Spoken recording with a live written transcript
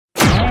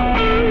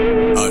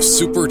A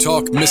Super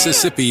Talk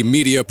Mississippi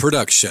media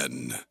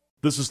production.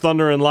 This is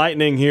Thunder and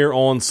Lightning here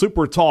on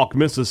Super Talk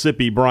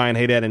Mississippi. Brian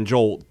Haydad and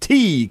Joel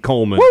T.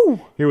 Coleman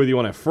here with you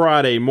on a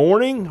Friday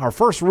morning, our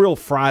first real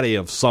Friday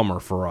of summer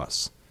for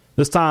us.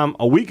 This time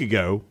a week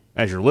ago,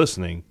 as you're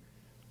listening,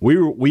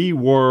 we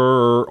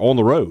were on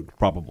the road,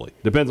 probably.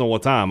 Depends on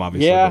what time,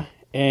 obviously. Yeah,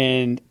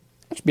 and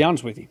let's be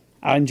honest with you.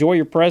 I enjoy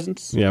your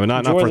presence. Yeah, but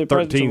not for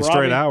 13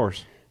 straight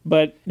hours.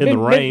 But in the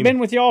rain. Been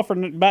with y'all for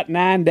about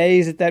 9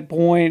 days at that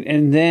point,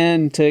 and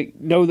then to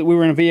know that we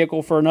were in a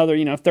vehicle for another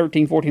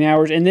 13, 14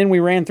 hours, and then we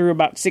ran through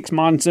about 6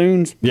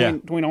 monsoons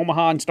between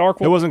Omaha and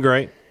Starkville. It wasn't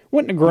great.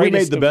 Wasn't the greatest. We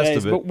made the best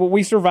days, of it. but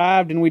we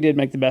survived, and we did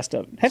make the best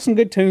of it. Had some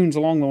good tunes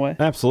along the way.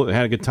 Absolutely.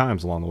 Had good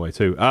times along the way,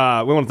 too. We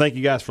want to thank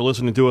you guys for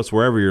listening to us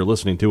wherever you're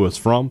listening to us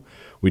from.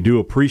 We do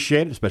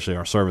appreciate it, especially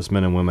our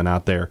servicemen and women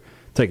out there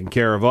taking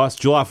care of us.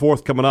 July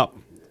 4th coming up.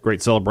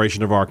 Great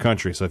celebration of our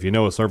country. So if you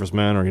know a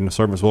serviceman or a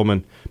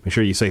servicewoman, make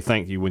sure you say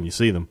thank you when you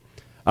see them.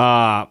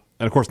 And,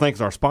 of course, thanks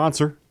to our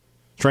sponsor,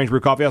 Strange Brew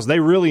Coffee House.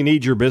 They really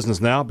need your business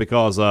now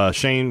because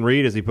Shane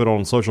Reed, as he put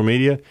on social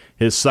media,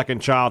 his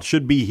second child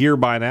should be here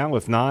by now.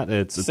 If not,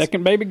 it's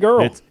second baby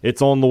girl.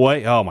 It's on the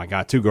way. Oh, my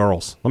God, 2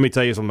 girls. Let me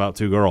tell you something about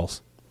 2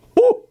 girls.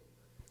 Woo!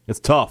 It's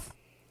tough.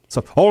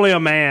 So only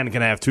a man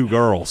can have 2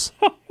 girls.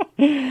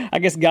 I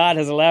guess God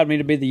has allowed me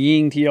to be the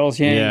yin to y'all's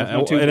yang.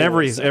 Yeah, in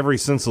every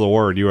sense of the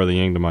word, you are the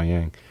yin to my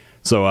yang.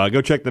 So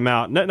go check them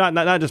out.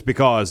 Not just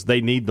because they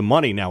need the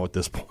money now at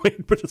this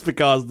point, but just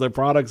because their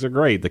products are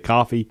great. The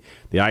coffee,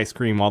 the ice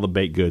cream, all the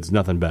baked goods,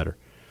 nothing better.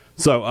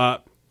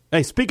 So,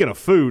 hey, speaking of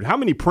food, how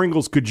many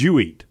Pringles could you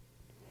eat?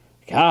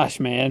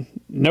 Gosh, man.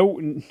 No,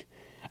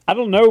 I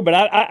don't know, but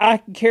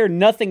I care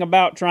nothing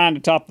about trying to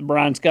top the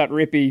Brian Scott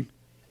Rippey.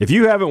 If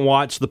you haven't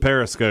watched the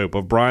Periscope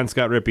of Brian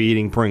Scott Rippey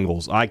eating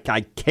Pringles, I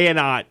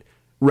cannot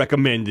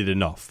recommend it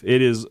enough.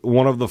 It is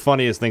one of the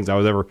funniest things I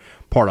was ever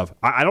part of.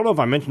 I don't know if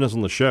I mentioned this on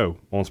the show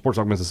on Sports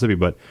Talk Mississippi,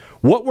 but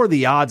what were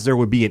the odds there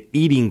would be an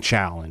eating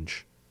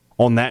challenge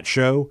on that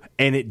show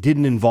and it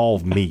didn't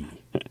involve me?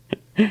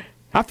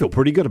 I feel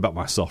pretty good about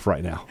myself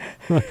right now.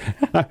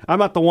 I'm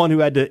not the one who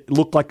had to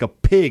look like a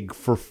pig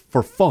for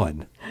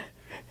fun.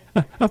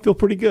 I feel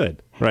pretty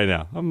good right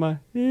now.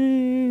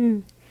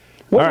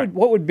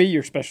 What would be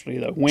your specialty,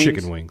 though? Wings?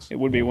 Chicken wings. It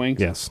would be wings?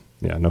 Yes.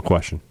 Yeah, no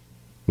question.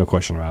 No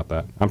question about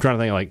that. I'm trying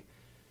to think,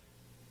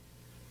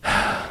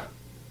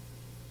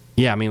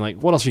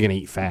 what else are you going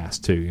to eat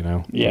fast, too,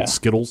 Yeah. Like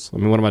Skittles? I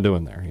mean, what am I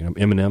doing there?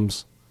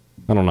 M&M's?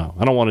 I don't know.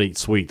 I don't want to eat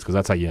sweets because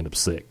that's how you end up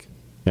sick.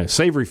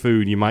 Savory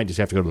food, you might just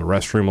have to go to the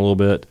restroom a little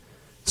bit.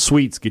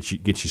 Sweets get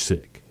you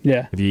sick.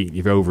 Yeah. If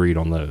you overeat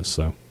on those.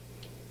 So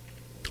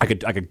I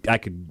could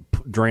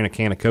drain a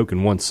can of Coke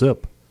in one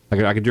sip.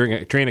 I could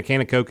drain a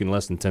can of Coke in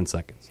less than 10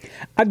 seconds.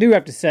 I do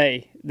have to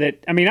say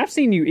that, I've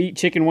seen you eat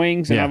chicken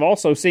wings, and I've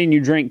also seen you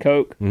drink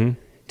Coke. Mm-hmm.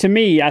 To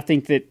me, I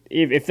think that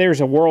if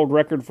there's a world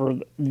record for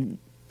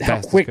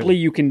how quickly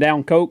you can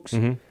down Cokes,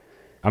 mm-hmm.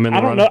 I'm in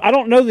the running. I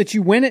don't know that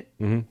you win it,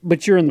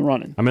 but you're in the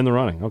running. I'm in the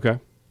running, okay.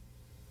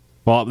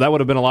 Well, that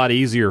would have been a lot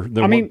easier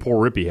than what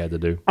poor Rippey had to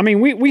do.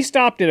 We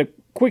stopped at a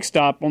Quick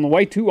Stop on the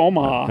way to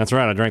Omaha. That's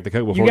right. I drank the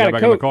Coke before we got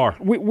back in the car.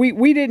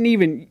 We didn't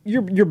even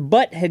your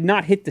butt had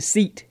not hit the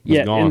seat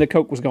yet, and the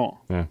Coke was gone.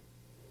 Yeah.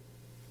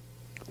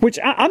 Which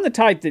I'm the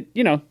type that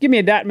give me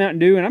a Diet Mountain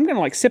Dew, and I'm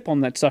going to sip on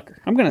that sucker.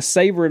 I'm going to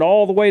savor it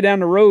all the way down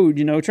the road.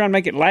 Try and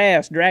make it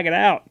last, drag it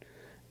out.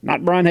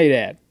 Not Brian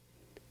Haydad.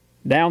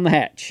 Down the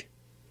hatch.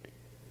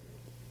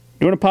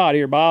 Doing a pod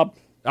here, Bob.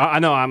 I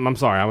know. I'm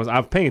sorry. I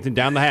was paying attention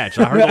down the hatch.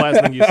 I heard the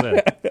last thing you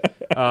said.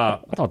 I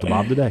talked to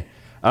Bob today.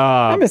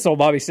 I miss old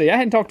Bobby C. I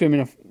hadn't talked to him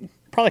in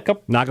probably a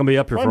couple. Not going to be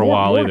up here for a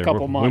while either. A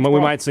couple months. We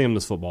might see him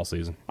this football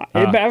season.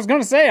 I was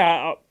going to say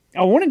I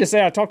wanted to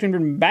say I talked to him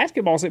during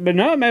basketball season, but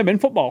no, it may have been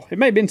football. It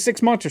may have been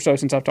 6 months or so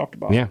since I've talked to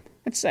Bob. Yeah,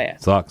 that's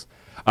sad. Sucks.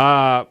 We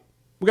got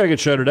a good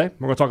show today.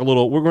 We're going to talk a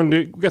little.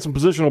 We got some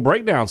positional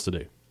breakdowns to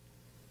do.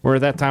 We're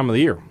at that time of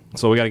the year,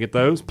 so we got to get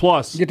those.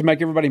 Plus, you get to make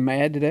everybody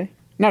mad today.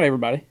 Not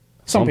everybody.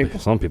 Some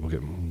people. Some people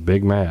get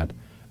big mad.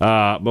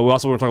 But we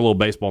also want to talk a little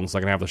baseball in the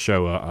second half of the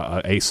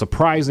show. A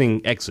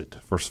surprising exit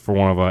for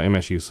one of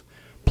MSU's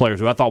players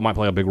who I thought might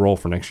play a big role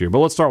for next year. But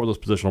let's start with those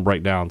positional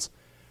breakdowns.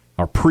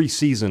 Our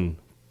preseason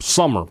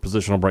summer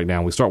positional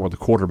breakdown. We start with the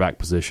quarterback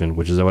position,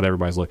 which is what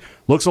everybody's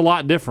looks a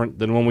lot different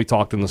than when we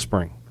talked in the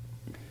spring.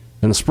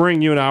 In the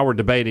spring, you and I were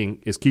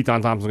debating, is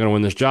Keaton Thompson going to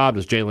win this job?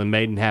 Does Jalen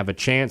Maiden have a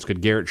chance?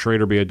 Could Garrett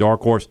Schrader be a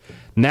dark horse?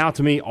 Now,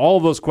 to me, all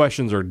of those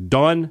questions are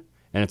done,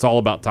 and it's all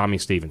about Tommy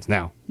Stevens.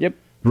 Now, yep.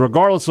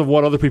 Regardless of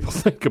what other people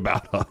think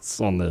about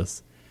us on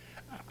this,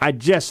 I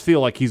just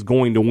feel like he's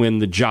going to win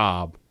the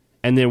job.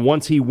 And then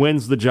once he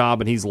wins the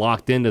job and he's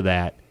locked into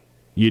that,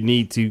 you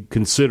need to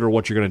consider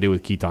what you're going to do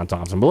with Keaton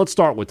Thompson. But let's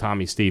start with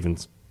Tommy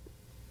Stevens.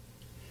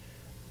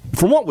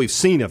 From what we've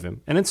seen of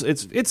him, and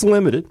it's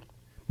limited,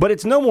 but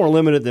it's no more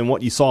limited than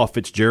what you saw of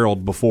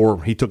Fitzgerald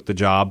before he took the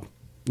job,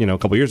 a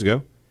couple years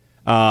ago.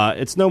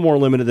 It's no more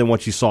limited than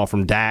what you saw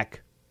from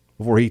Dak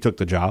before he took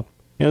the job.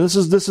 This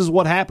is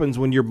what happens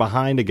when you're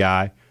behind a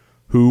guy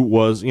who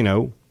was,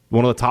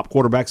 one of the top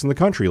quarterbacks in the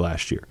country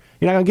last year.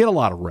 You're not going to get a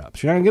lot of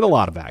reps. You're not going to get a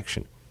lot of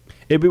action.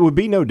 It would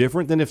be no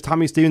different than if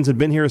Tommy Stevens had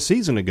been here a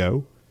season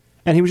ago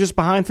and he was just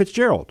behind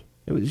Fitzgerald.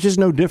 It was just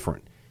no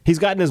different. He's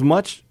gotten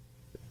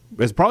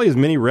probably as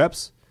many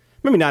reps,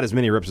 maybe not as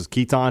many reps as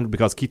Keaton,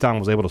 because Keaton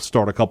was able to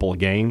start a couple of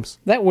games.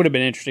 That would have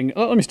been interesting.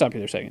 Let me stop you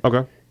there a second.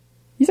 Okay.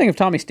 You think if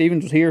Tommy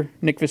Stevens was here,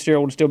 Nick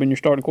Fitzgerald would have still been your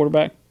starting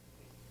quarterback?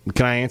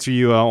 Can I answer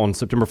you on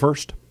September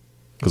 1st?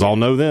 Because I'll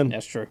know then.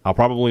 That's true. I'll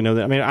probably know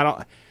that. I mean,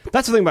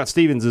 that's the thing about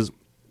Stevens is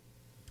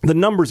the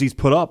numbers he's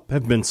put up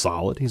have been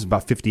solid. He's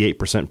about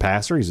 58%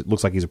 passer. It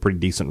looks like he's a pretty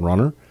decent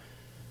runner.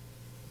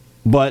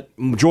 But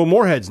Joe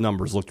Moorhead's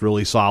numbers looked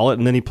really solid,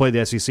 and then he played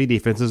the SEC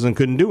defenses and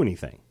couldn't do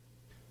anything.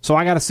 So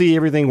I got to see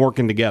everything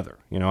working together.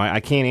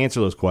 I can't answer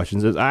those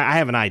questions. I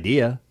have an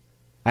idea.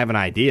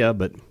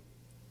 But,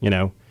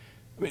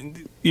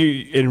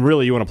 and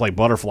really you want to play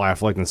butterfly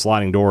effect and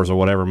sliding doors or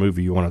whatever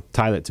movie you want to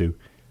tie that to.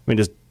 I mean,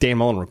 does Dan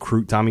Mullen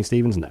recruit Tommy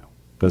Stevens? No,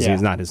 because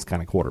he's not his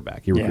kind of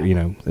quarterback.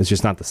 It's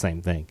just not the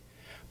same thing.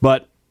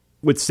 But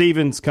with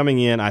Stevens coming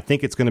in, I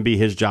think it's going to be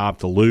his job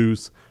to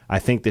lose. I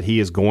think that he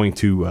is going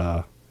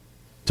to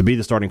be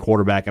the starting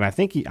quarterback, and I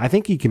think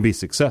he can be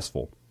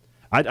successful.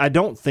 I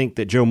don't think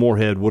that Joe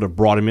Moorhead would have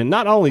brought him in.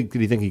 Not only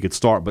did he think he could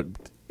start, but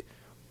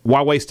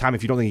why waste time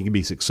if you don't think he can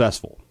be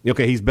successful?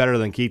 Okay, he's better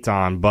than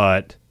Keaton,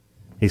 but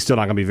he's still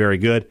not going to be very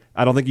good.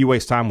 I don't think you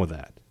waste time with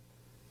that.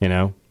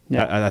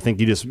 Yeah. I think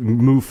you just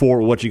move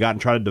forward with what you got and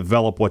try to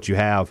develop what you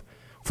have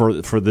for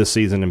this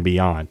season and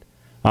beyond.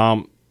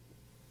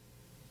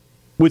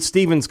 With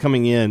Stevens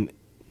coming in,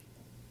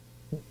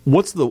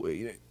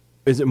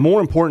 is it more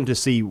important to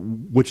see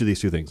which of these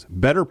two things?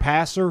 Better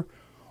passer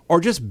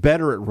or just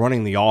better at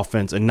running the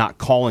offense and not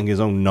calling his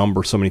own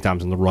number so many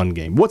times in the run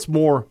game? What's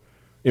more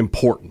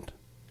important?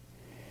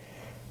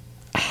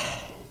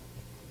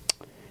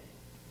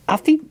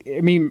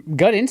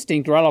 Gut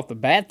instinct right off the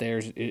bat there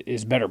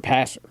is better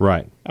passer.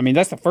 Right.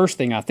 That's the first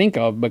thing I think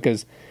of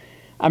because,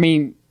 I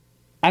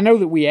know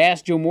that we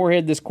asked Joe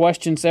Moorhead this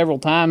question several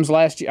times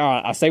last year.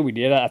 I say we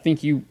did. I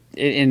think you,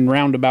 in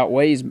roundabout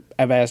ways,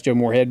 have asked Joe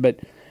Moorhead.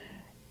 But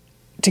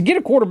to get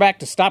a quarterback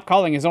to stop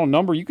calling his own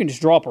number, you can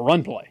just draw up a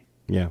run play.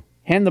 Yeah.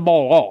 Hand the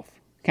ball off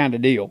kind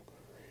of deal.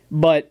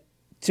 But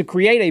to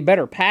create a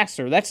better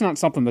passer, that's not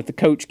something that the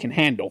coach can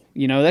handle.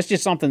 That's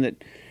just something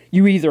that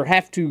you either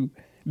have to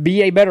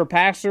be a better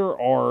passer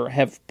or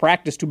have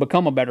practiced to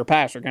become a better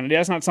passer kind of deal.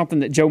 That's not something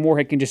that Joe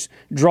Moorhead can just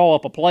draw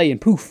up a play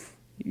and poof,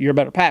 you're a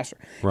better passer.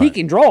 Right. He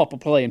can draw up a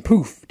play and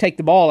poof, take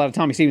the ball out of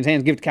Tommy Stevens'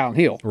 hands, give it to Kylan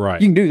Hill. Right.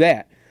 You can do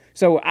that.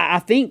 So I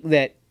think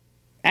that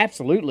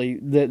absolutely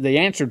the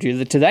answer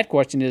to that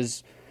question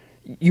is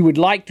you would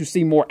like to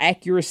see more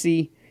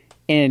accuracy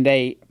and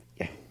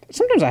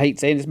sometimes I hate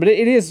saying this, but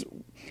it is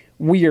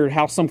weird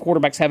how some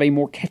quarterbacks have a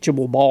more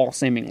catchable ball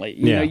seemingly.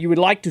 You would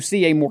like to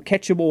see a more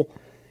catchable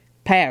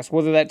pass,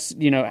 whether that's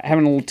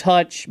having a little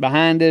touch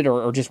behind it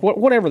or just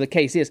whatever the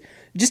case is,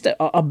 just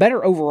a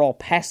better overall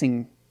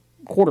passing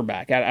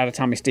quarterback out of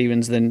Tommy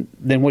Stevens than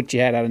what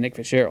you had out of Nick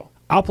Fitzgerald.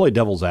 I'll play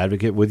devil's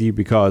advocate with you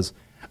because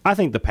I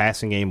think the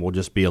passing game will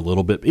just be a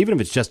little bit, even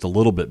if it's just a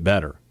little bit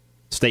better,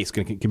 State's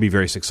can be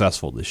very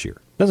successful this year.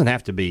 It doesn't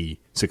have to be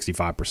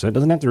 65%. It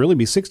doesn't have to really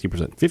be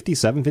 60%.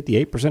 57,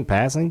 58%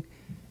 passing,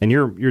 and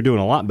you're doing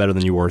a lot better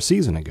than you were a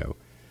season ago.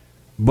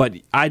 But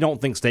I don't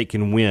think State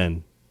can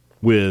win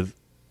with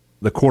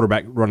the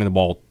quarterback running the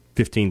ball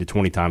 15 to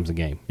 20 times a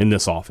game in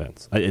this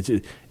offense.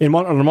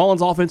 Under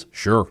Mullen's offense,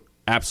 sure,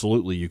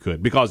 absolutely you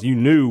could, because you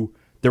knew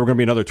there were going to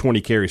be another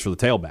 20 carries for the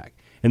tailback.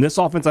 In this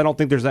offense, I don't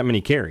think there's that many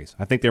carries.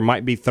 I think there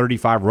might be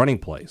 35 running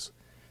plays.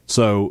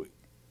 So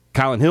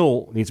Kylan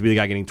Hill needs to be the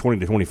guy getting 20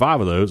 to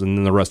 25 of those, and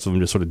then the rest of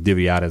them just sort of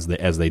divvy out as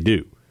they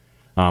do.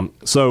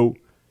 So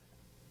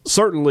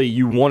certainly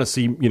you want to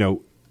see,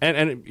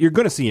 and you're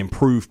going to see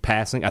improved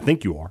passing. I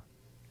think you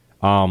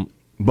are.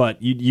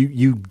 But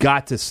you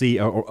got to see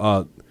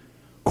a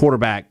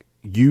quarterback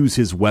use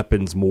his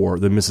weapons more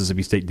than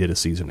Mississippi State did a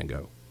season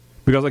ago.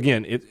 Because,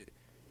 again, it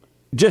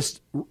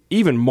just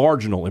even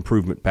marginal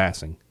improvement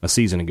passing a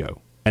season ago,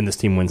 and this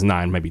team wins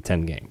 9, maybe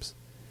 10 games.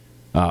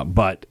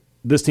 But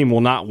this team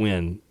will not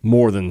win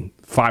more than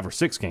 5 or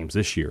 6 games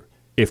this year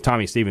if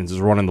Tommy Stevens is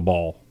running the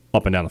ball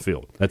up and down the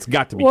field. That's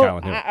got to be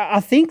Kylan Hill. I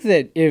think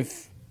that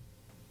if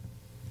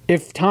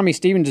Tommy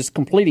Stevens is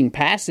completing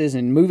passes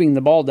and moving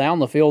the ball down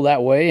the field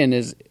that way and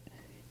is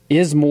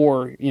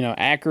more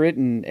accurate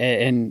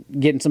and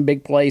getting some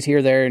big plays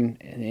here, there,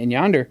 and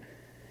yonder,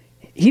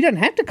 he doesn't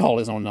have to call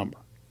his own number.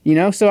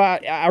 So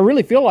I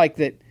really feel like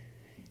that.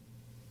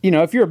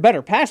 If you're a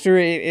better passer,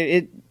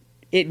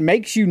 it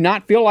makes you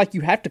not feel like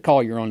you have to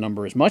call your own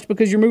number as much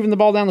because you're moving the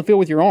ball down the field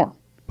with your arm.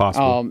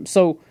 Possible.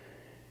 So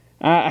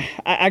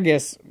I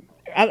guess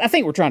I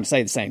think we're trying to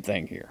say the same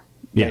thing here,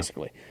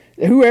 basically.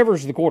 Yeah.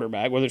 Whoever's the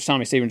quarterback, whether it's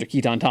Tommy Stevens or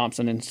Keaton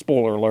Thompson, and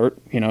spoiler alert,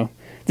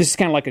 this is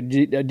kind of like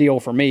a deal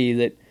for me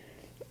that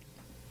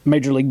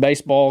Major League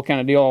Baseball kind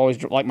of deal. I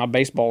always like my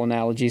baseball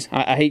analogies.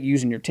 I hate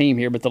using your team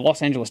here, but the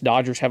Los Angeles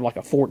Dodgers have like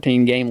a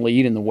 14-game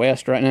lead in the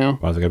West right now.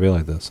 Why is it going to be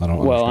like this? I don't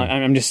understand. Well,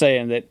 I'm just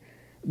saying that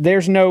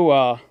there's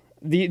no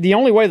the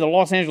only way the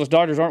Los Angeles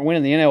Dodgers aren't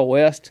winning the NL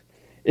West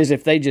is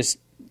if they just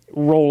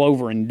roll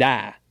over and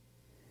die.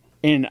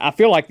 And I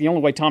feel like the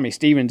only way Tommy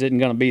Stevens isn't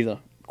going to be the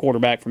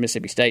quarterback for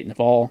Mississippi State in the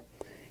fall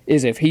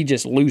is if he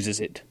just loses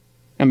it.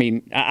 I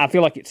mean, I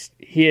feel like it's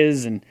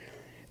his, and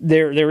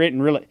there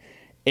isn't really.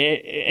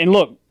 And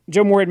look,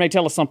 Joe Moorhead may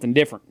tell us something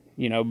different,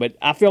 but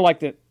I feel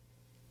like that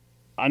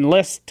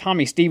unless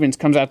Tommy Stevens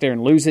comes out there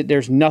and loses it,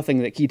 there's nothing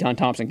that Keaton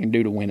Thompson can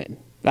do to win it.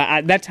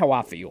 That's how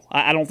I feel.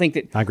 I don't think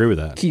that I agree with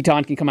that.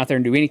 Keaton can come out there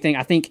and do anything.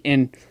 I think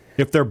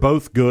if they're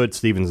both good,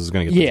 Stevens is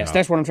going to get the job. Yes,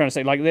 that's what I'm trying to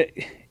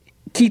say.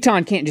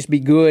 Keaton can't just be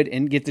good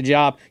and get the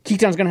job.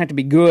 Keaton's going to have to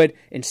be good,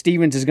 and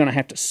Stevens is going to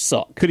have to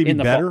suck. Could he be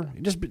better?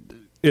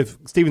 If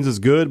Stevens is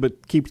good,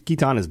 but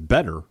Keaton is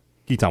better,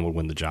 Keaton would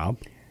win the job.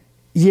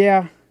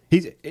 Yeah.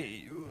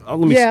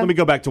 Let me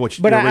go back to what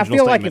your original I feel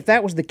statement. like if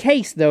that was the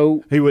case,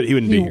 though, he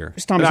wouldn't be here.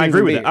 I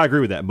agree with that. I agree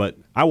with that. But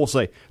I will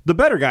say the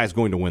better guy is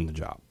going to win the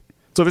job.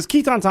 So if it's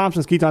Keaton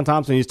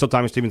Thompson, you still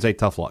Tommy Stevens, say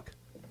tough luck.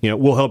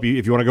 We'll help you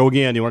if you want to go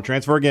again. You want to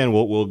transfer again?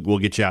 We'll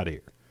get you out of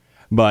here.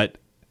 But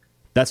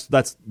that's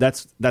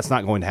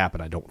not going to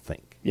happen, I don't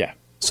think. Yeah.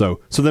 So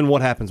then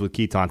what happens with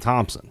Keaton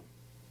Thompson?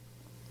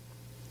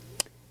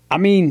 I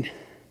mean,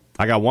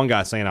 I got one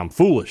guy saying I'm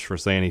foolish for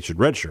saying he should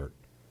redshirt.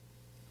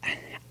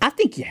 I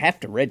think you have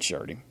to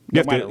redshirt him.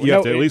 You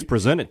have to at least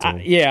present it to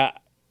him. Yeah,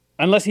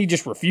 unless he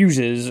just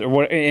refuses, or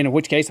what? In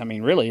which case,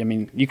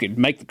 you could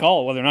make the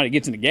call whether or not he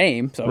gets in the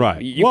game. So right.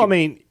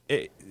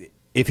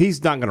 If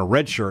he's not going to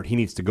redshirt, he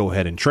needs to go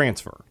ahead and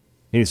transfer.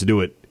 He needs to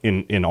do it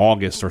in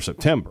August or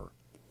September.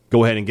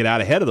 Go ahead and get out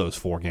ahead of those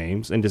 4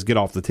 games and just get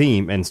off the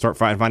team and start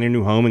finding a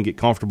new home and get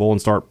comfortable and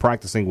start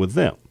practicing with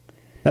them.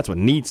 That's what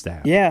needs to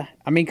happen. Yeah,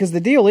 because the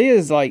deal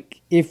is let's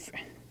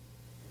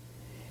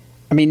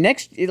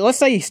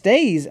say he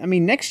stays.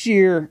 Next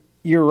year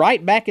you're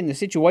right back in the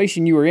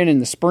situation you were in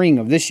the spring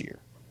of this year.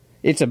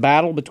 It's a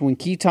battle between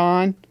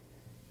Keaton,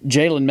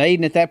 Jalen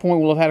Maiden. At that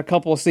point, will have had a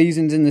couple of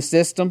seasons in the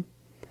system.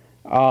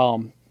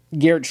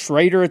 Garrett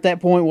Schrader at that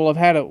point will have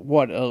had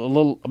about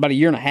a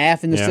year and a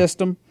half in the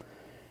system.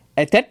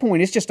 At that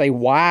point, it's just a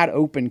wide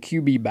open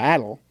QB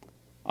battle.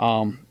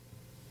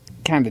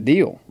 Kind of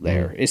deal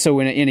there. Mm-hmm.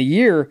 So in a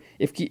year,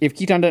 if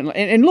Keaton doesn't,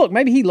 and look,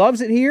 maybe he loves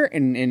it here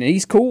and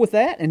he's cool with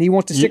that and he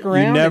wants to stick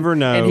around. You never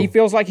know. And he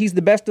feels like he's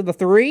the best of the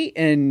 3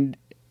 and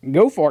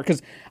go for it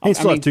because he's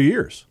still have 2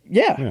 years.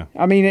 Yeah.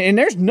 And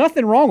there's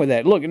nothing wrong with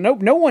that. Look,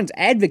 no one's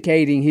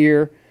advocating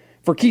here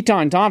for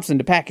Keaton Thompson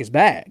to pack his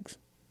bags.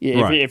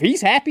 If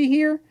he's happy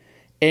here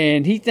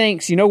and he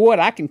thinks, you know what,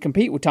 I can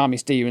compete with Tommy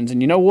Stevens,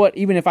 and you know what,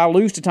 even if I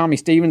lose to Tommy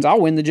Stevens,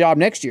 I'll win the job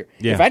next year.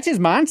 Yeah. If that's his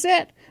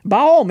mindset, by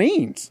all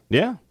means.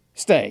 Yeah.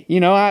 Stay.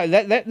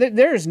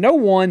 There is no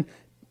one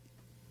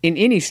in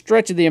any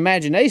stretch of the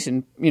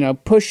imagination,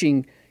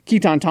 pushing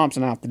Keaton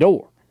Thompson out the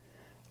door.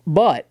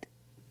 But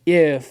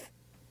if,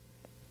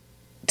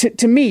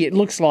 to me, it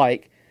looks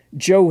like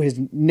Joe has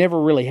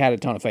never really had a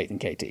ton of faith in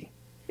KT.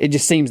 It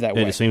just seems that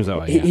way. It just seems that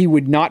way. Yeah. He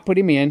would not put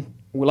him in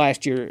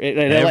last year at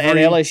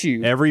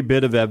LSU. Every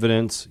bit of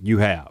evidence you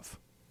have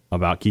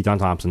about Keaton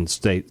Thompson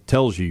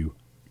tells you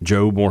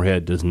Joe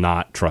Moorhead does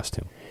not trust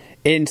him.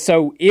 And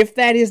so if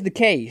that is the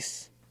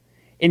case,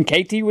 and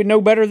KT would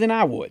know better than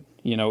I would,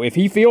 if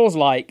he feels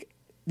like,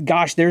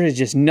 gosh, there is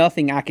just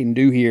nothing I can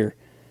do here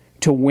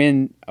to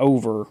win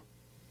over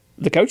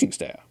the coaching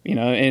staff,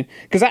 and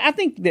because I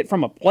think that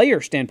from a player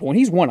standpoint,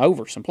 he's won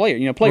over some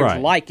players. Players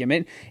right. like him,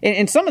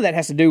 and some of that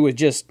has to do with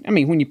just,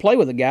 when you play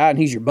with a guy and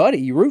he's your buddy,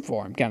 you root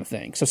for him, kind of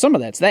thing. So some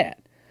of that's that.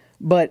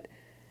 But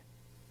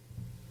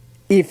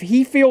if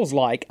he feels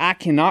like I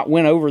cannot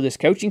win over this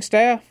coaching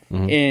staff,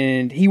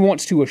 and he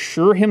wants to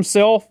assure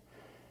himself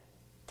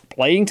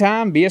playing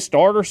time, be a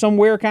starter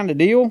somewhere, kind of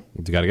deal,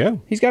 he's got to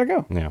go. He's got to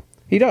go. Yeah,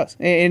 he does,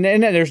 and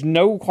there's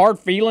no hard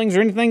feelings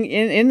or anything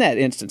in that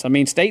instance.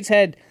 State's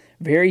had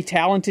very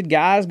talented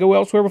guys go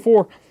elsewhere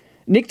before.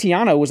 Nick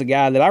Tiano was a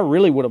guy that I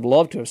really would have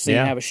loved to have seen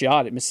have a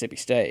shot at Mississippi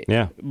State.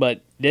 Yeah.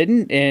 But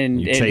didn't,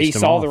 and he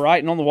saw the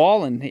writing on the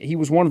wall, and he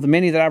was one of the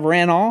many that I've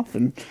ran off.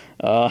 And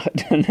so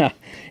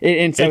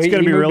it's going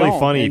to be really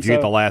funny if you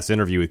get the last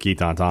interview with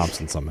Keaton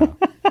Thompson somehow.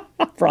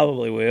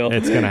 Probably will.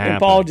 It's going to happen. And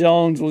Paul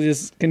Jones will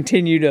just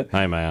continue to.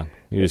 Hey, man,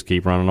 you just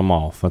keep running them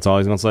off. That's all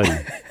he's going to say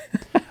to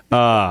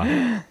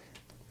you.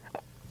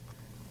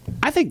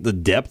 I think the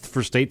depth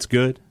for State's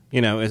good.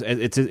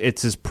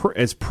 It's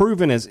as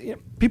proven as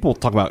people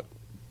talk about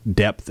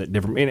depth at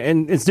different,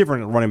 and it's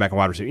different at running back and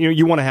wide receiver.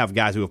 You want to have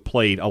guys who have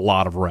played a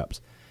lot of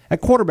reps.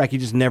 At quarterback, you're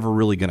just never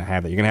really going to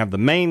have that. You're going to have the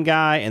main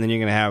guy, and then you're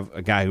going to have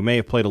a guy who may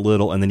have played a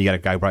little, and then you got a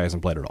guy who probably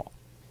hasn't played at all.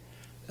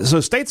 So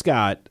State's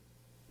got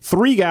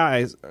three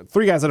guys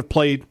that have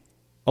played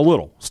a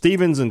little.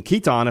 Stevens and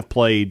Keaton have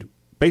played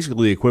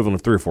basically the equivalent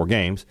of 3 or 4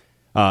 games.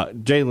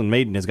 Jalen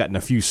Maiden has gotten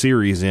a few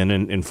series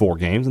in 4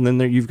 games, and then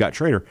there you've got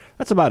Schrader.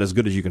 That's about as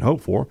good as you can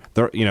hope for.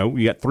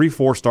 You got 3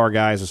 4-star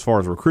guys as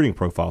far as recruiting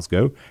profiles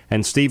go,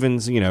 and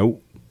Stevens,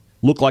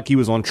 looked like he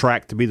was on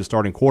track to be the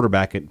starting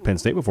quarterback at Penn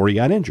State before he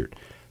got injured.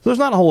 So there's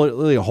not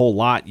really a whole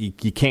lot you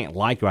can't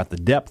like about the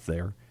depth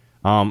there.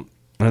 And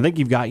I think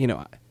you've got,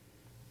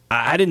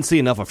 I didn't see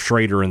enough of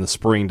Schrader in the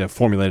spring to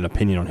formulate an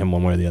opinion on him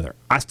one way or the other.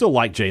 I still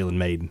like Jalen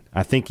Maiden.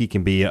 I think he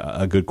can be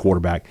a good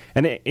quarterback.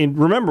 And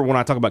remember when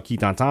I talk about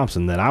Keaton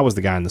Thompson, that I was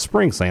the guy in the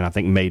spring saying I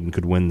think Maiden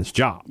could win this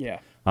job. Yeah.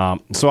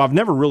 So I've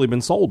never really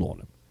been sold on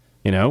him,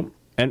 you know.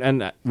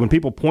 And when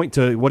people point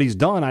to what he's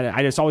done,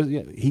 I just always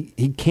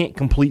he can't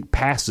complete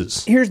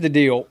passes. Here's the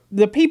deal: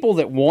 the people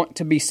that want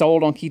to be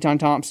sold on Keaton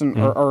Thompson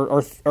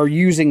are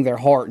using their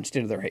heart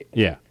instead of their head.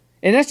 Yeah.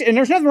 And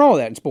there's nothing wrong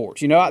with that in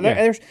sports. You know,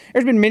 there's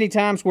been many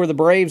times where the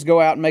Braves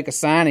go out and make a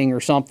signing or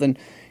something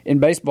in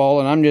baseball,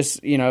 and I'm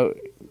just, you know,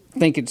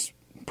 think it's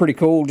pretty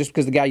cool just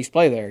because the guy used to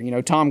play there. You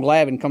know, Tom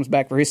Glavine comes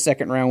back for his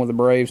second round with the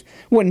Braves.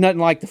 Wasn't nothing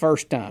like the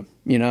first time.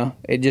 You know,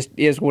 it just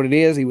is what it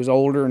is. He was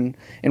older and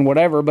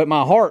whatever, but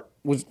my heart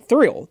was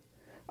thrilled.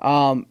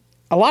 A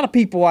lot of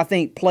people, I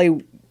think,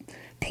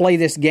 play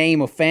this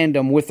game of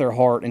fandom with their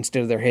heart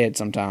instead of their head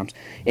sometimes.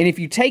 And if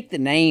you take the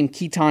name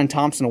Keaton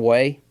Thompson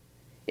away,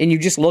 and you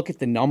just look at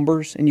the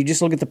numbers, and you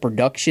just look at the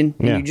production,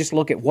 and you just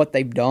look at what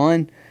they've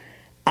done,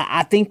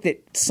 I think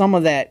that some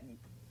of that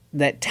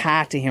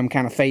tie to him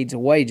kind of fades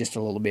away just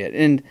a little bit.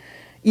 And,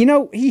 you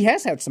know, he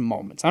has had some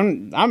moments.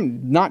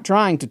 I'm not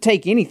trying to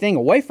take anything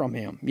away from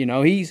him. You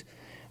know, he's,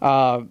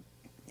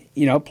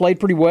 played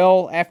pretty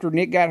well after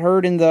Nick got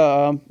hurt in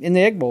the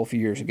Egg Bowl a few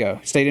years ago.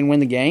 Still didn't win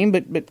the game,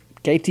 but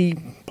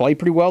KT played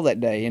pretty well that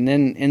day. And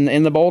then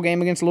in the bowl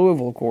game against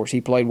Louisville, of course,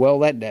 he played well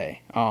that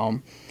day.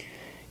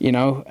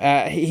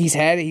 He's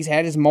had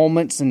his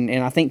moments, and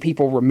I think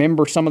people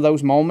remember some of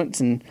those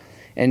moments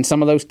and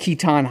some of those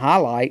Keaton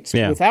highlights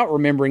without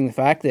remembering the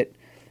fact that,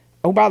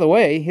 oh, by the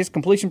way, his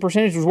completion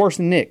percentage was worse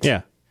than Nick's.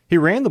 Yeah. He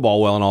ran the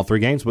ball well in all three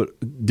games, but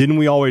didn't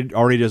we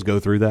already just go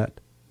through that?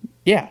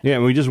 Yeah. Yeah,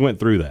 we just went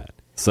through that.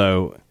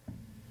 So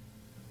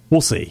we'll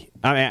see.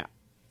 I mean,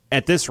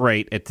 at this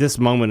rate, at this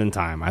moment in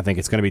time, I think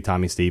it's going to be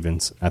Tommy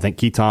Stevens. I think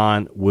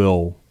Keaton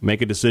will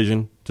make a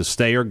decision to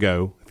stay or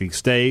go. If he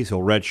stays, he'll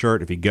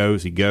redshirt. If he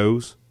goes, he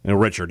goes. And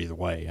he'll redshirt either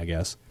way, I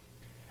guess.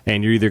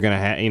 And you're either going to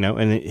have,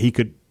 and he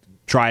could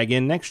try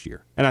again next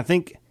year. And I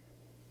think,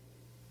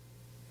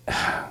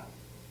 trying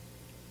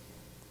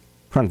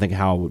to think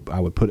how I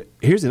would put it.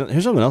 Here's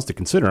something else to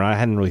consider, and I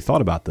hadn't really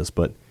thought about this,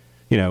 but,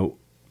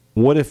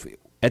 what if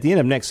at the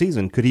end of next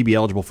season, could he be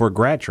eligible for a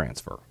grad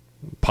transfer?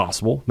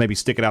 Possible. Maybe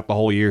stick it out the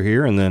whole year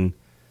here and then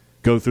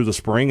go through the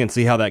spring and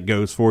see how that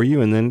goes for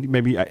you. And then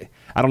maybe, I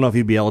don't know if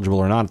he'd be eligible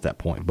or not at that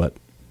point, but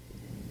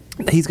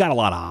he's got a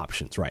lot of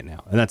options right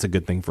now, and that's a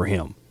good thing for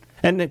him.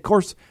 And, of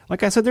course,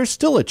 like I said, there's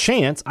still a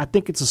chance. I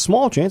think it's a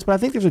small chance, but I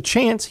think there's a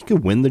chance he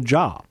could win the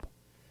job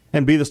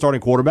and be the starting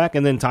quarterback,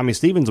 and then Tommy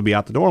Stevens will be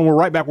out the door, and we're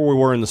right back where we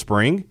were in the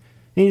spring,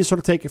 and you just sort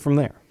of take it from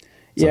there.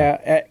 So.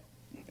 Yeah.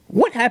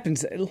 What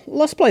happens?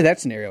 Let's play that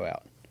scenario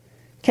out.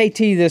 KT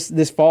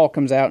this fall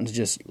comes out and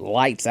just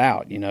lights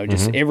out,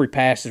 just every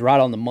pass is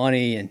right on the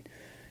money, and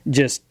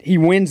just he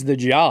wins the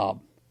job.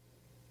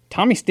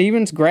 Tommy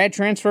Stevens, grad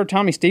transfer,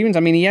 Tommy Stevens,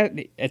 I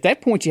mean, at that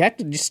point you have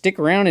to just stick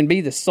around and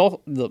be the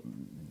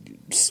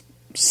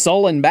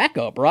sullen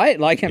backup, right?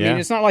 Like, I mean,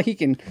 it's not like he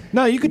can...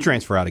 No, you could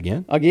transfer out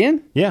again.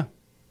 Again? Yeah.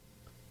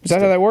 Is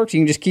that how that works? You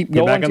can just keep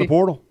going? Get back in the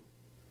portal.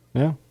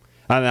 Yeah.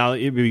 Now,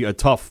 it'd be a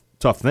tough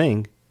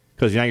thing,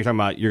 because now you're talking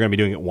about you're going to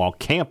be doing it while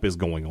camp is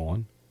going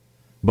on.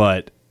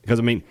 But, because,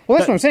 I mean... Well,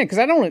 that's what I'm saying, because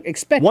I don't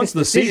expect this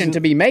decision to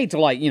be made to,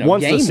 once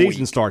game the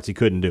season week. starts, he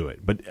couldn't do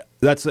it. But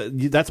that's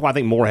why I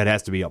think Moorhead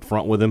has to be up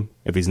front with him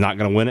if he's not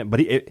going to win it.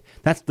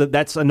 But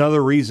that's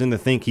another reason to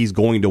think he's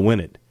going to win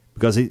it.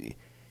 Because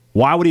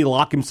why would he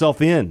lock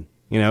himself in?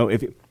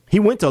 If he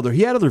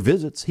he had other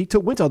visits. He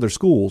went to other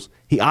schools.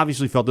 He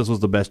obviously felt this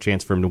was the best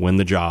chance for him to win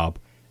the job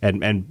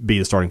and be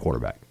the starting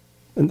quarterback.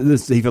 And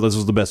he felt this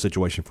was the best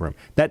situation for him.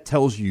 That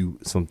tells you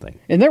something.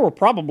 And there were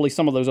probably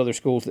some of those other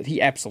schools that he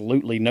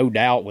absolutely, no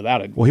doubt,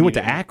 without a... Well, he went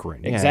to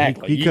Akron.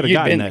 Exactly. Yeah, he could have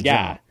gotten that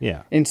guy. job.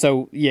 Yeah. And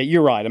so,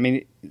 you're right. I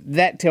mean,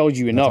 that tells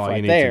you enough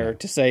right there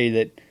to say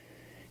that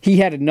he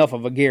had enough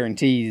of a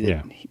guarantee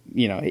that,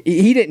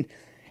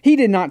 he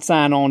did not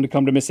sign on to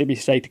come to Mississippi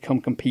State to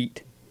come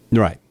compete.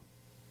 Right.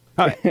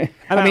 I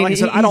mean, like I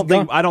said, I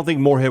don't think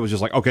Moorhead was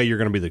just like, okay, you're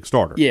going to be the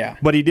starter. Yeah.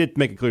 But he did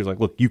make it clear, he's like,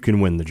 look, you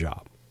can win the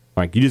job.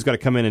 Like, you just got to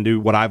come in and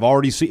do what I've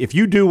already seen. If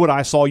you do what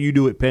I saw you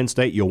do at Penn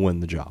State, you'll win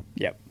the job.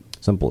 Yep.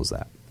 Simple as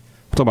that.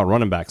 We'll talk about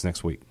running backs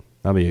next week.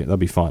 That'll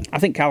be fun. I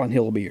think Colin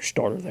Hill will be your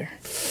starter there.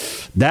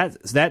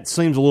 That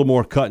seems a little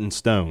more cut in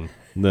stone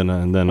than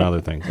other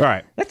things. All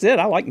right. That's it.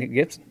 I like Nick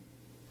Gibson.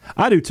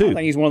 I do too. I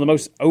think he's one of the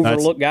most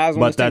overlooked guys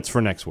on this team. But that's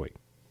for next week.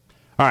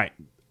 All right.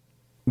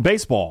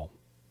 Baseball.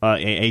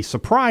 A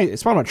surprise.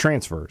 It's about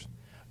transfers.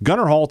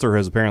 Gunnar Halter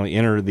has apparently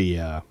entered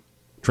the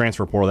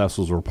transfer portal. That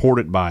was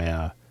reported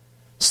by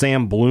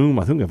Sam Bloom,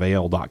 I think of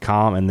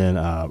AL.com, and then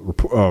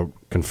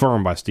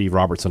confirmed by Steve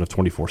Robertson of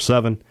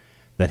 24/7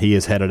 that he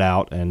is headed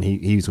out and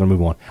he's going to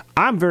move on.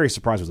 I'm very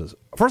surprised with this.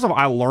 First of all,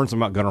 I learned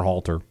something about Gunnar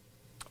Halter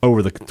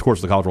over the course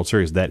of the College World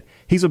Series, that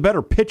he's a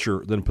better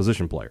pitcher than a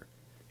position player.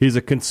 He's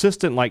a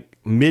consistent,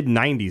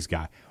 mid-90s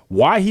guy.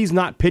 Why he's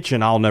not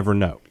pitching, I'll never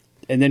know.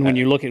 And then when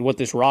you look at what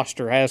this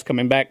roster has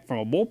coming back from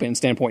a bullpen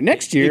standpoint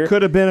next year... It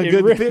could have been a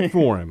good fit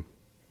for him.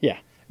 Yeah.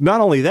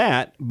 Not only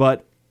that,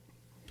 but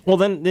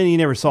then you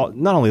never saw.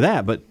 Not only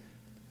that, but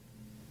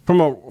from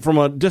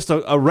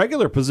a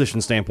regular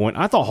position standpoint,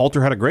 I thought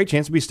Halter had a great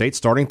chance to be State's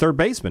starting third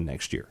baseman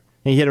next year.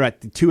 And he hit about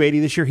 280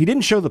 this year. He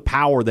didn't show the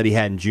power that he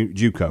had in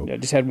JUCO. Yeah,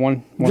 just had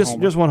one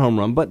just one home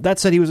run. But that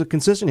said, he was a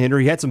consistent hitter.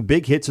 He had some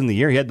big hits in the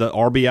year. He had the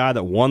RBI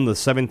that won the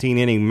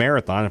 17-inning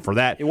marathon. And for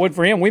that, it would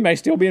for him. We may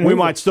still be in Hoover. We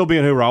might still be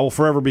in Hoover. I will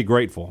forever be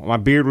grateful. My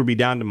beard would be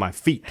down to my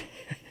feet.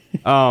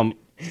 Were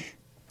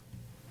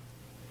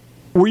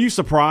you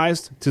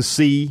surprised to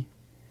see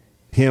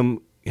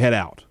him head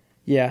out?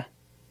 Yeah.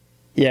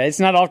 Yeah, it's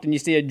not often you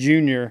see a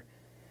junior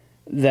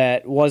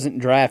that wasn't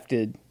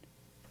drafted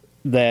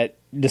that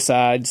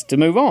decides to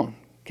move on,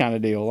 kind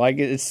of deal. Like,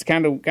 it's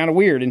kind of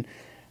weird. And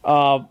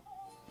got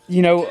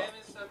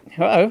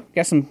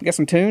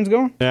some tunes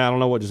going. Yeah, I don't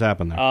know what just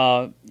happened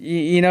there.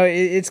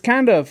 It's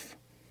kind of.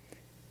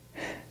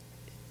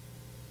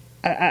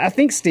 I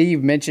think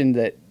Steve mentioned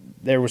that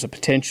there was a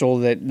potential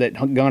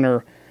that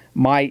Gunnar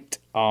might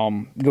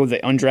go the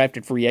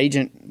undrafted free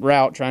agent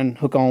route, try and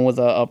hook on with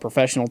a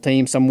professional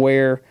team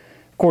somewhere.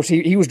 Of course,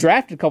 he was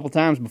drafted a couple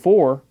times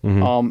before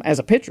as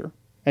a pitcher.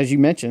 As you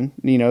mentioned,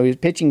 his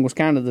pitching was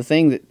kind of the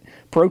thing that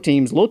pro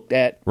teams looked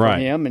at for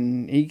him,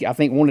 and he, I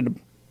think, wanted to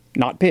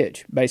not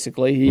pitch,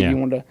 basically. He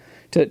wanted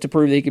to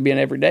prove that he could be an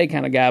everyday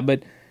kind of guy.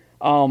 But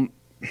I don't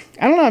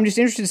know. I'm just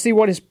interested to see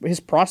what his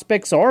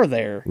prospects are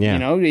there.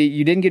 Yeah.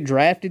 You didn't get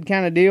drafted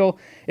kind of deal.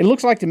 It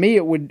looks like to me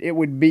it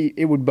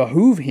would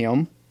behoove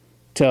him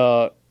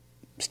to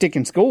stick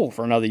in school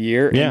for another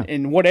year. Yeah.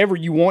 And whatever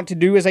you want to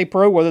do as a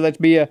pro, whether that's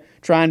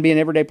try and be an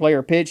everyday player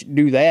or pitch,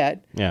 do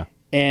that. Yeah.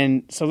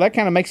 And so that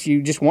kind of makes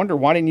you just wonder,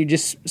 why didn't you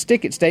just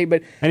stick at State?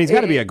 But he's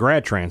got to be a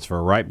grad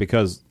transfer, right?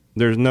 Because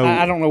there's no.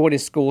 I don't know what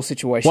his school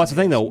situation. Well, that's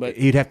the thing, though. But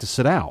he'd have to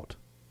sit out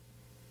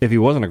if he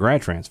wasn't a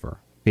grad transfer.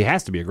 He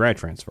has to be a grad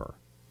transfer,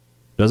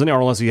 doesn't he?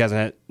 Or unless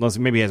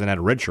maybe he hasn't had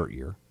a redshirt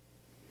year.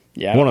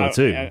 Yeah, one of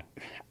the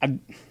two.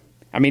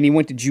 I mean, he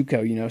went to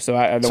JUCO, so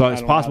I don't. So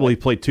it's possible he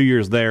played 2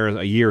 years there,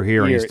 a year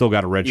here, and he's still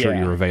got a redshirt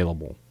year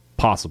available,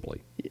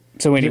 possibly.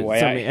 So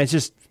anyway, I mean,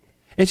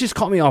 It's just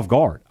caught me off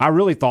guard. I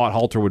really thought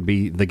Halter would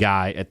be the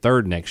guy at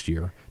third next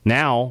year.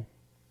 Now,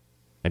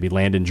 maybe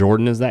Landon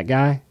Jordan is that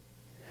guy.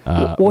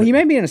 Well, he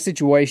may be in a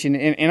situation,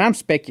 and I'm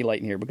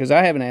speculating here because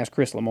I haven't asked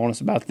Chris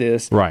Lemonis about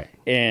this. Right.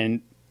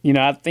 And,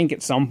 I think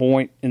at some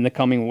point in the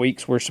coming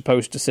weeks we're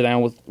supposed to sit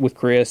down with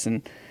Chris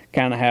and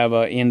kind of have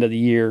a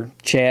end-of-the-year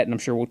chat, and I'm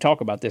sure we'll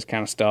talk about this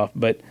kind of stuff.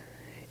 But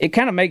it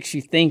kind of makes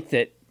you think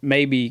that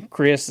maybe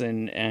Chris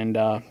and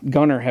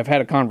Gunnar have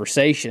had a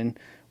conversation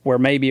where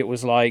maybe it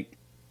was like,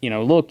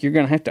 look, you're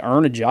going to have to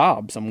earn a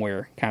job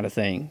somewhere kind of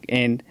thing.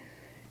 And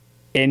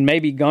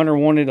maybe Gunnar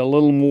wanted a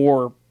little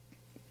more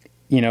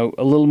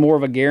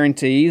of a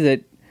guarantee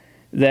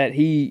that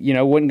he,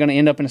 wasn't going to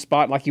end up in a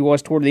spot like he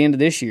was toward the end of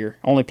this year,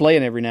 only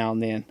playing every now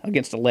and then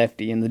against a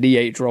lefty in the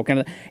DH role. Kind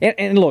of.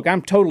 And look,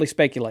 I'm totally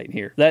speculating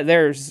here.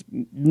 There's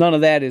none of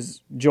that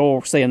is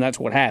Joel saying that's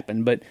what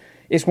happened, but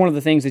it's one of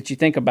the things that you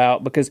think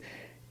about, because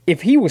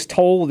if he was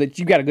told that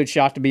you got a good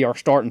shot to be our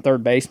starting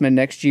third baseman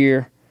next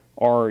year,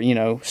 or,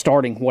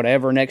 starting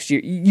whatever next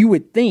year, you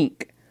would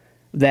think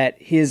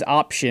that his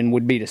option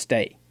would be to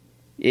stay.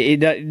 It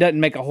doesn't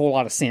make a whole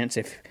lot of sense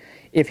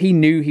if he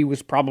knew he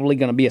was probably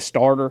going to be a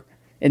starter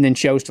and then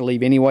chose to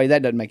leave anyway.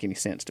 That doesn't make any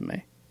sense to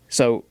me.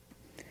 So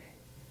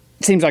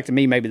it seems like to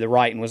me maybe the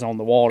writing was on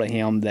the wall to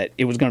him that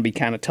it was going to be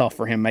kind of tough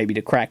for him maybe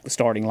to crack the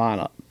starting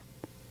lineup.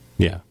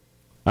 Yeah,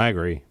 I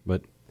agree,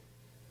 but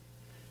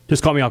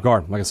just caught me off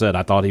guard. Like I said,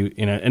 I thought he,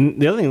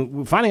 and the other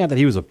thing, finding out that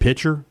he was a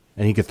pitcher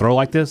and he could throw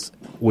like this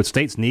with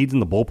State's needs in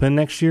the bullpen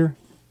next year,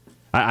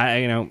 I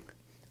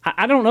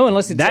don't know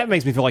unless it's that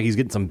makes me feel like he's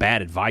getting some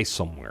bad advice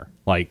somewhere.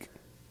 Like,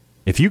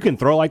 if you can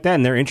throw like that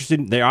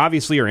and they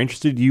obviously are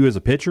interested in you as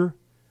a pitcher,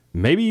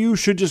 maybe you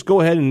should just go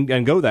ahead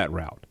and go that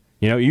route.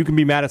 You can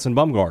be Madison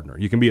Bumgarner.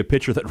 You can be a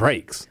pitcher that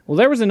rakes. Well,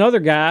 there was another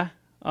guy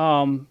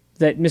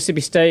that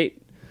Mississippi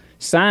State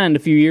signed a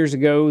few years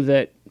ago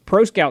that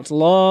pro scouts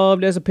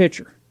loved as a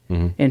pitcher,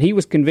 and he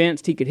was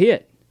convinced he could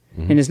hit.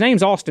 And his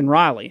name's Austin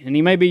Riley, and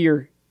he may be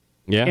your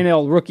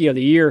NL Rookie of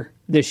the Year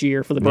this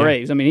year for the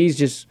Braves. I mean, he's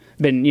just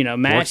been,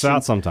 mashing. Works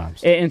out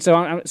sometimes. And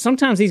so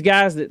sometimes these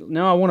guys that,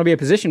 no, I want to be a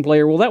position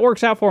player, well, that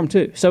works out for him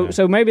too.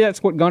 So maybe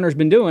that's what Gunnar's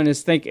been doing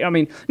is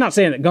not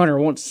saying that Gunnar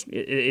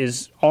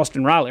is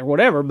Austin Riley or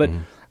whatever, but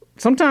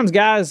sometimes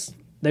guys,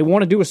 they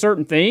want to do a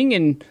certain thing,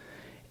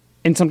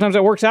 and sometimes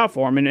that works out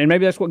for him. And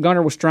maybe that's what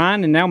Gunnar was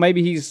trying, and now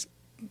maybe he's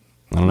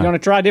going to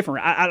try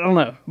different. I don't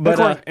know.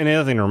 But and the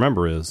other thing to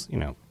remember is,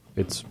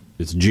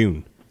 it's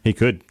June. He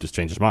could just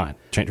change his mind,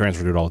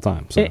 transfer to it all the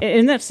time. So.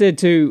 And that said,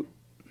 too,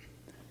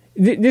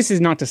 this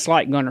is not to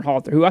slight Gunnar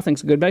Halter, who I think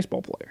is a good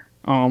baseball player.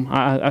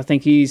 I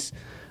think he's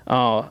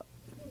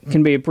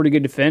can be a pretty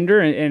good defender,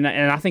 and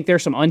I think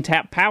there's some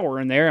untapped power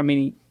in there. I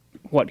mean,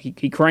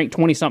 he cranked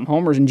 20-something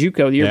homers in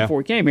JUCO the year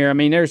before he came here. I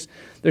mean, there's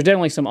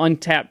definitely some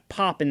untapped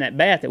pop in that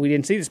bat that we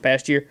didn't see this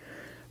past year.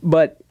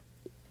 But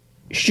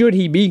should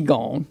he be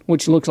gone,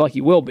 which looks like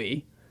he will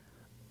be,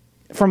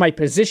 from a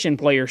position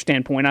player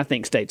standpoint, I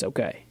think State's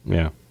okay.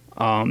 Yeah.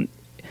 I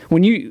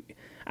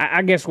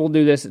guess we'll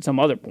do this at some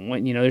other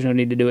point. There's no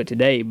need to do it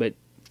today, but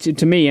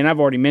to me, and I've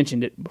already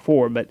mentioned it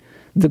before, but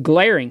the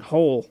glaring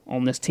hole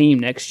on this team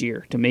next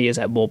year to me is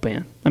that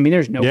bullpen. I mean,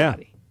 there's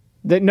nobody.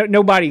 Yeah.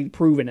 Nobody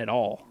proven at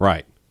all.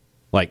 Right.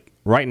 Like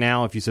right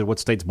now, if you said what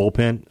state's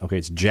bullpen, okay,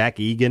 it's Jack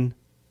Egan,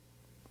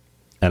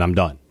 and I'm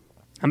done.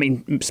 I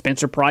mean,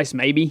 Spencer Price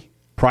maybe.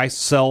 Price,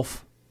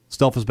 Self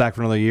is back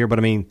for another year, but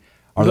I mean,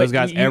 are those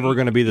guys ever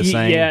going to be the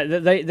same? Yeah,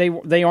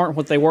 they aren't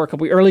what they were a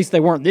couple, or at least they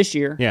weren't this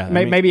year. Yeah,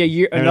 maybe a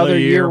year, another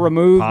year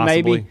removed.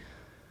 Possibly. Maybe.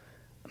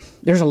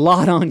 There's a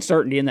lot of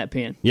uncertainty in that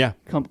pen. Yeah,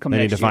 come they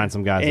need to year. find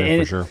some guys there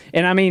for sure.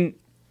 And I mean,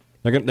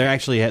 they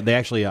actually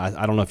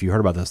I don't know if you heard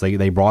about this.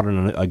 They brought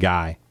in a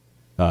guy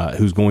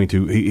who's going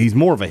to he's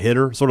more of a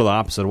hitter, sort of the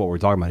opposite of what we're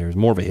talking about here. He's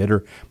more of a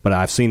hitter, but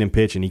I've seen him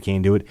pitch and he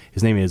can't do it.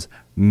 His name is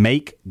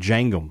Make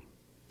Jangum.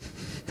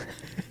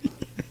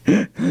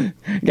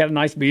 Got a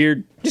nice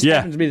beard. Just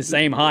happens to be the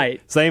same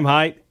height.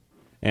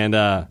 And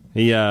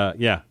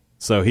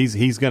so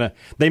he's gonna.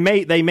 They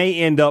may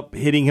end up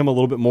hitting him a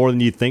little bit more than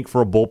you think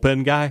for a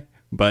bullpen guy,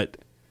 but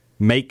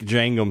Make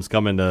Jangum's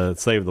coming to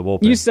save the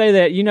bullpen. You say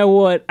that. You know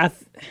what?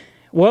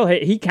 Well,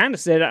 he kind of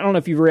said. I don't know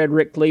if you've read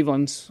Rick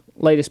Cleveland's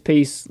latest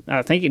piece.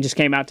 I think it just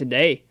came out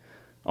today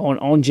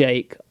on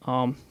Jake.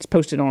 It's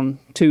posted on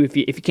too. If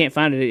you can't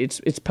find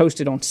it, it's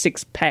posted on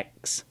Six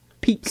Packs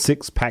Peak.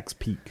 Six Packs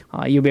Peak.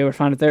 You'll be able to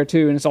find it there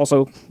too, and it's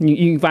also you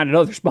can find it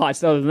other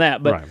spots other than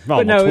that. But,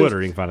 right. On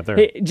Twitter, you can find it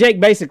there. Jake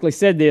basically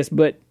said this,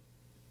 but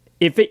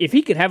if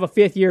he could have a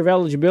fifth year of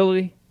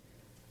eligibility,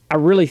 I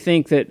really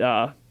think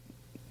that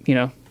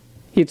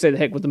he'd say the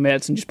heck with the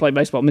Mets and just play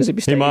baseball at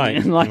Mississippi State. He might.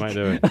 Again. He might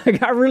do it.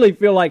 Like, I really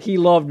feel like he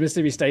loved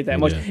Mississippi State that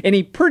much, did. and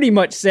he pretty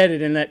much said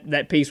it in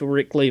that piece with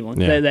Rick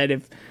Cleveland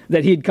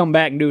that he'd come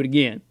back and do it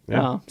again.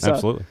 Yeah,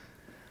 absolutely.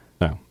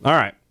 No. All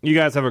right. You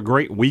guys have a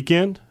great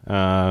weekend.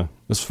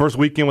 This is the first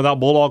weekend without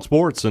Bulldog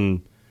sports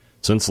and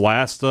since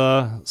last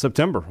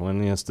September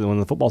when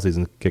the football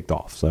season kicked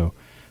off. So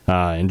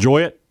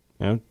enjoy it.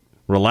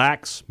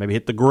 Relax. Maybe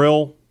hit the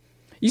grill.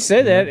 You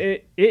said that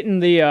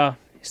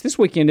it's this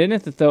weekend, isn't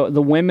it? That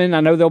the women,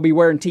 I know they'll be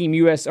wearing Team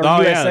US or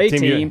USA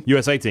team.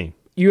 USA team.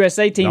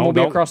 USA team will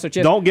be across their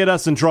chest. Don't get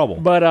us in trouble.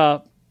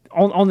 But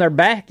on their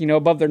back,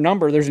 above their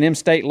number, there's an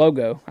M-State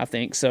logo, I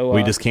think. So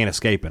we just can't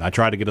escape it. I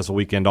tried to get us a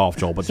weekend off,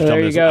 Joel, but so there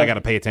you go. I got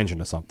to pay attention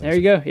to something. There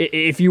you go.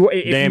 If you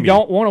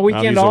don't want a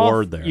weekend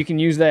off, you can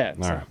use that.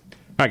 All right. All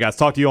right, guys.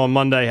 Talk to you on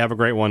Monday. Have a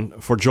great one.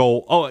 For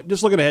Joel. Oh,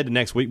 just looking ahead to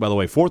next week, by the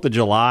way, 4th of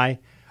July,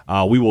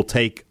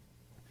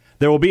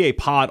 there will be a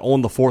pod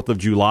on the 4th of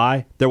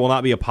July. There will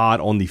not be a pod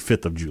on the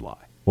 5th of July.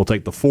 We'll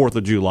take the 4th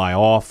of July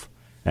off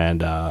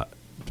and to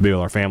be with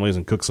our families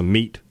and cook some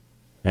meat.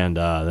 And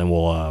then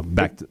we'll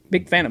back to...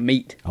 Big fan of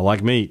meat. I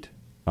like meat.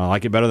 I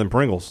like it better than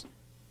Pringles. I'll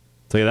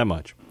tell you that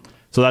much.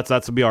 So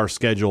that's to be our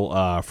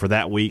schedule for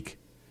that week.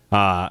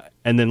 And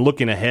then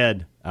looking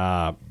ahead,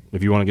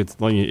 if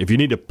you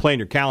need to plan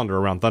your calendar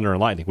around Thunder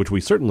and Lightning, which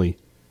we certainly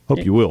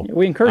hope you will.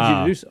 We encourage you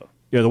to do so.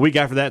 The week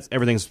after that,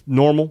 everything's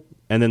normal.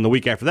 And then the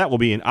week after that,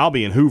 I'll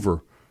be in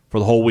Hoover for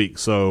the whole week.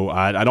 So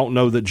I don't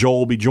know that Joel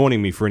will be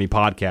joining me for any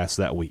podcasts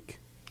that week.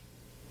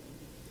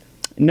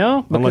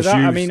 No, because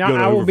I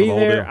will be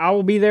there. Deal. I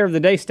will be there the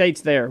day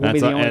State's there. We'll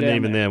be the only and day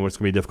even then, it's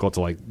going to be difficult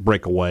to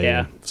break away.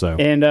 Yeah.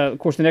 And of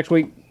course, the next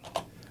week,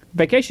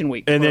 vacation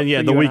week. And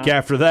then the week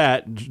after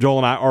that, Joel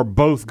and I are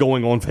both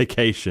going on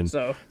vacation.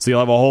 So you'll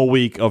have a whole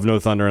week of no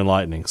Thunder and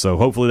Lightning. So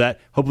hopefully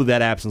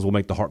that absence will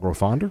make the heart grow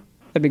fonder.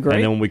 That'd be great.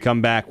 And then when we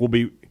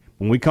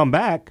come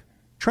back,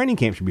 training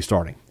camp should be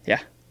starting. Yeah.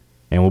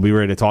 And we'll be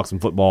ready to talk some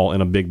football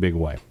in a big, big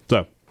way.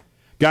 So,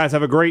 guys,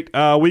 have a great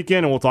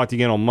weekend, and we'll talk to you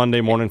again on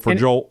Monday morning for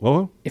Joel.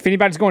 Oh. If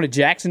anybody's going to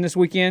Jackson this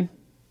weekend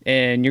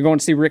and you're going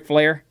to see Ric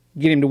Flair,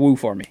 get him to woo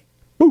for me.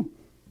 Woo.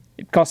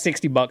 It costs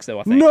 $60 though,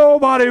 I think.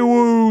 Nobody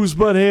woos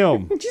but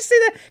him. Did you see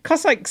that? It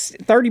costs like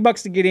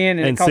 $30 to get in,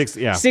 and it costs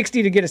 $60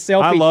 to get a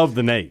selfie. I love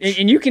the Nate.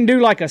 And you can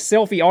do like a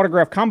selfie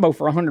autograph combo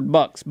for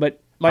 $100,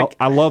 but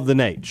I love the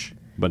Nate.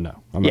 But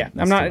no, I'm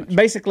not.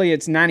 Basically,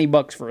 it's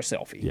 $90 for a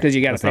selfie because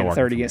you got to pay the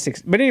 30 and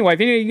 60. But anyway,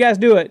 if any of you guys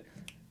do it,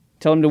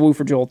 tell them to woo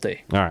for Joel T.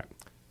 All right.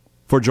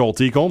 For Joel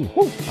T. Coleman,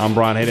 I'm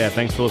Brian Haydad.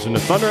 Thanks for listening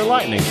to Thunder and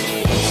Lightning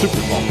on Super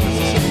Talk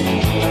Mississippi.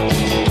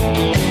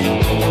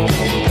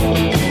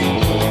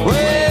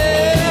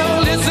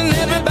 Well, listen,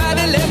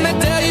 everybody, let me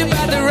tell you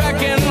about the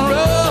rock and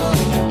roll.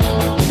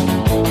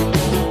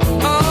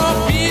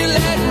 Oh, feel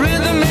that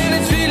rhythm and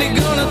it's really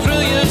gonna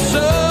thrill your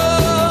soul.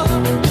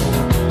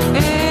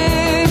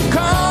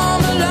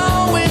 Come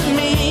along with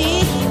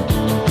me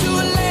to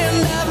a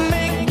land of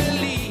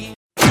make-believe.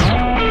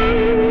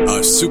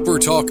 A Super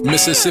Talk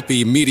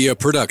Mississippi media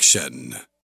production.